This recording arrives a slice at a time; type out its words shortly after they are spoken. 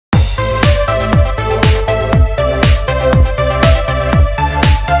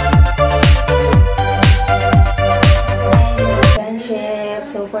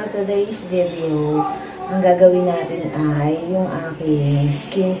today's video, ang gagawin natin ay yung aking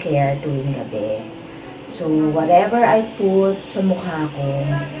skincare tuwing gabi. So, whatever I put sa mukha ko,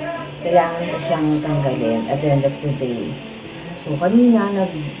 kailangan ko siyang tanggalin at the end of the day. So, kanina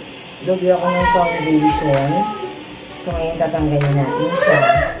nag-lagay ako ng foundation. So, ngayon tatanggalin natin siya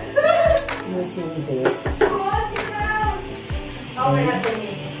using this. Okay.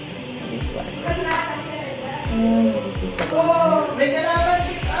 This one.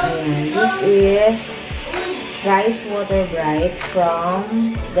 Ayan, this is Rice Water Bright from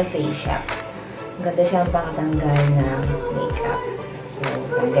the Faceshop. Ganda siyang pangtanggal ng makeup. So,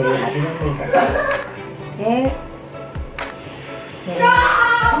 tanggalin natin yung makeup. Okay.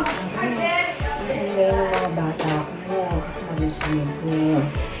 Tanggalin yung mga bata ko. Mag-isip ko.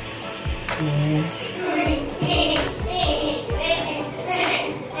 Okay.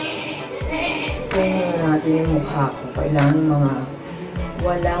 Tingnan natin yung mukha ko. Kailangan yung mga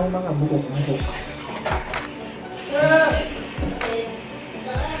walang mga buhok-buhok.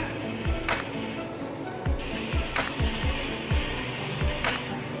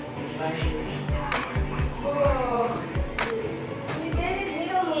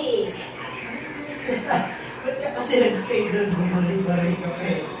 Ba't ka kasi nag-stay doon? Bumalik-balik ka pa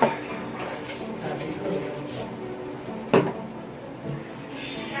eh.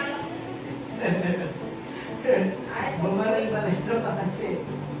 Bumalik-balik ka pa kasi.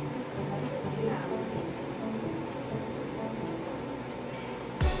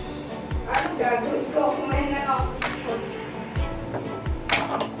 Anong gagawin ko? Kumain na ako.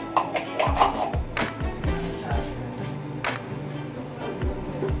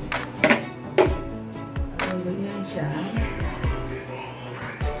 Ganyan siya.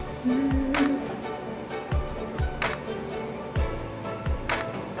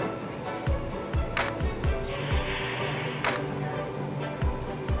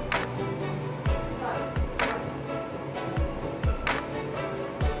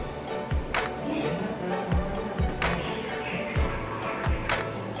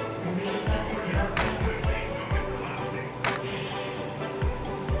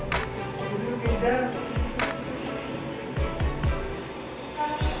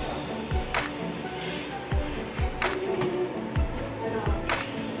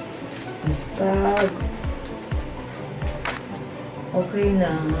 Pag okay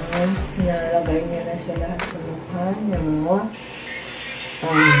na, nilalagay niya na siya lahat sa mukha niyo.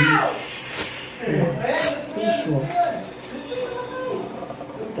 Tissue.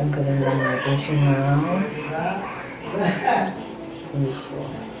 Tanggalin lang natin siya ng tissue.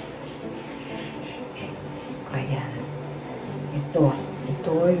 Ayan. Ito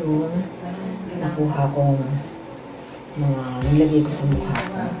yung nakuha kong mga nilagay ko sa mukha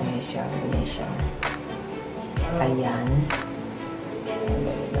ko. Ayan siya. Ayan.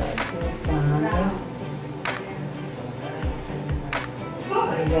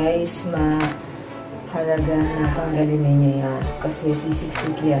 Okay guys, mahalaga na tanggalin ninyo yan kasi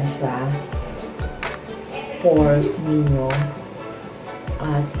sisiksik yan sa pores ninyo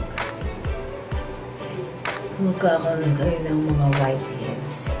at magkakaroon kayo ng mga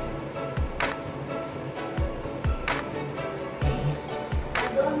whiteheads.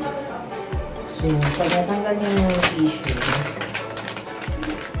 So, pag natanggal nyo yung tissue,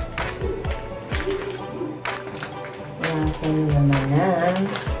 nasan nyo naman ng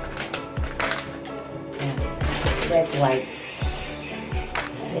wet wipes.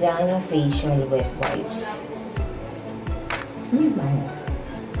 Kailangan ng facial wet wipes.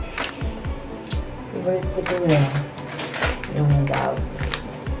 Favorite ko ito yung Dove.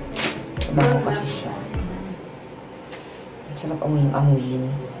 Mabango kasi siya. Sarap amuyin.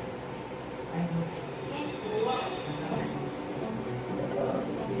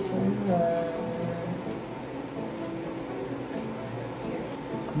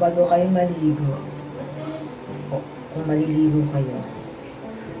 Bago kayo maligo, o kung maliligo kayo,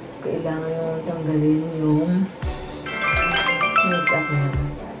 kailangan yung tanggalin yung makeup niya.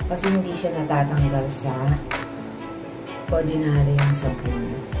 Kasi hindi siya natatanggal sa ordinary yung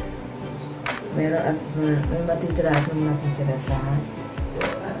sabon. Meron at may matitira at may matitira sa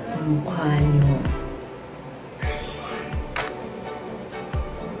mukha niyo.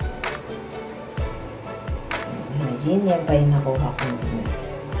 Imagine, yan pa yung nakuha kong dumi.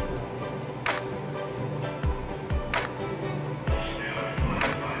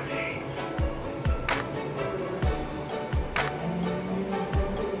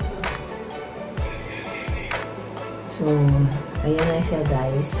 So, ayan na siya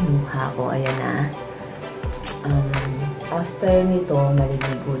guys. Mukha ko, ayan na. After nito,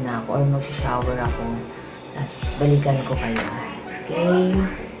 maliligo na ako or mag-shower ako. Tapos, balikan ko kayo. Okay?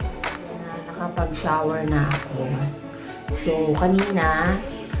 nakapag-shower na ako. So, kanina,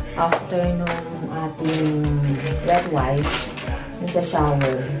 after nung ating wet wipes, sa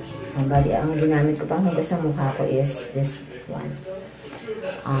shower, ang ginamit ko pang hugas sa mukha ko is this one.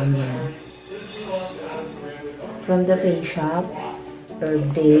 From the Faceshop, per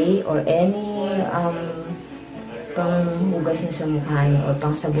day, or any pang hugas nyo sa mukha nyo, or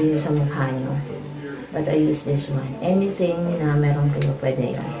pang sabon nyo sa mukha nyo. But I use this one. Anything na meron kayo,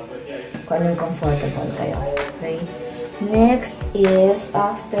 pwede yun. Kung anong comfortable kayo. Okay? Next is,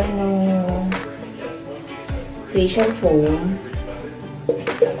 after nung facial foam,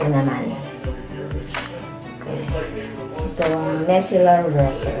 ito naman. Okay. Ito ang Mecellair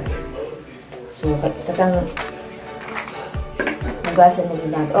water. So, katang hugasan na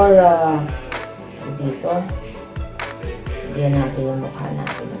din natin. Or, dito. Bigyan natin yung mukha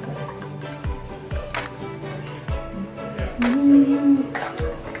natin.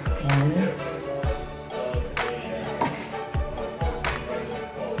 Yan.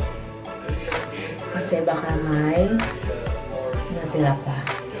 Kasi baka may natira pa.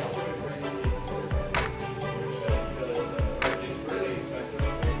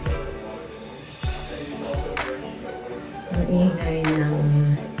 Ang ingay ng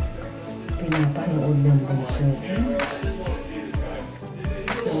pinapanood ng bunso ko.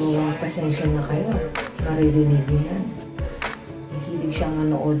 So, pasensya na kayo. Maririnig yan. Mahilig siyang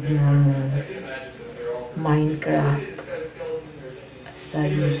manood ng Minecraft sa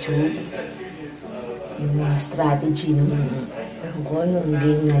YouTube. Yung mga strategy nung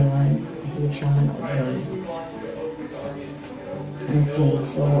game na yun. Mahilig siyang manood nun. Okay,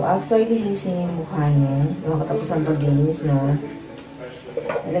 so after linisin yung mukha nyo, makatapos ang paglinis, no?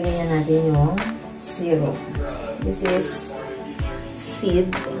 Nalagyan na natin yung serum. This is Seed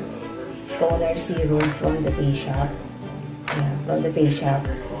Toner Serum from the Faceshop. Yeah, from the Faceshop.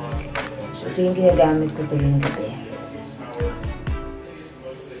 So, ito yung ginagamit ko tuwing gabi.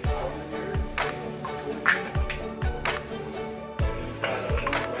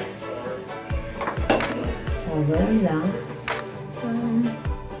 So, ganun lang.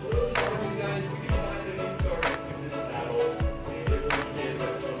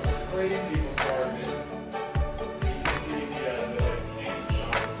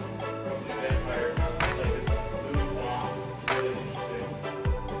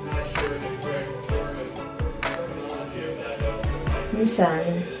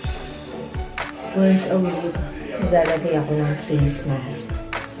 Minsan, once a week, maglalagay ako ng face mask.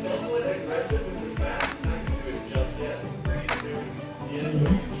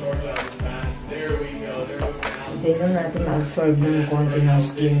 So, tignan natin ma-absorb ng konti ng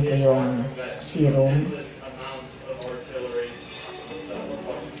skin ko yung serum.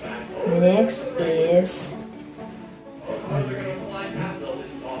 Next is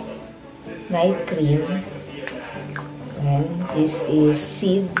night cream. And this is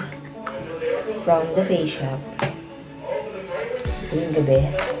Seed from the Faceshop. Ito yung gabi.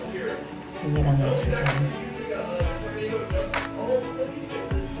 Hindi lang yun siya.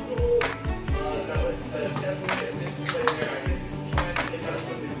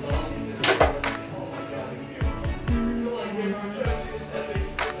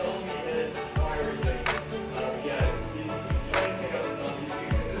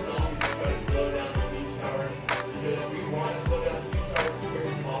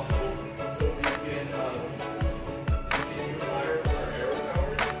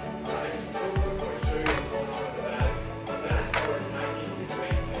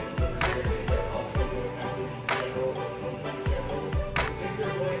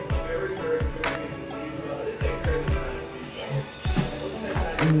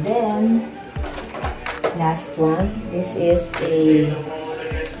 And then, last one, this is a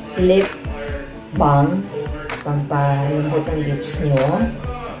lip balm, pampalambot ng lips nyo,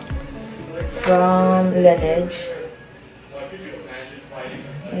 from Laneige.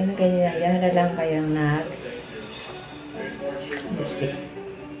 Ayan, ganyan na lang kayang lipstick.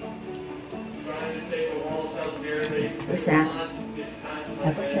 Tapos na.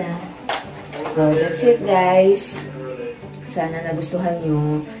 Tapos na. So, that's it, guys. Sana nagustuhan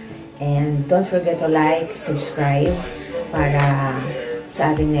nyo. And don't forget to like, subscribe para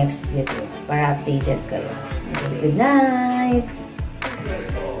sa ating next video. Para updated kayo. Okay, good night!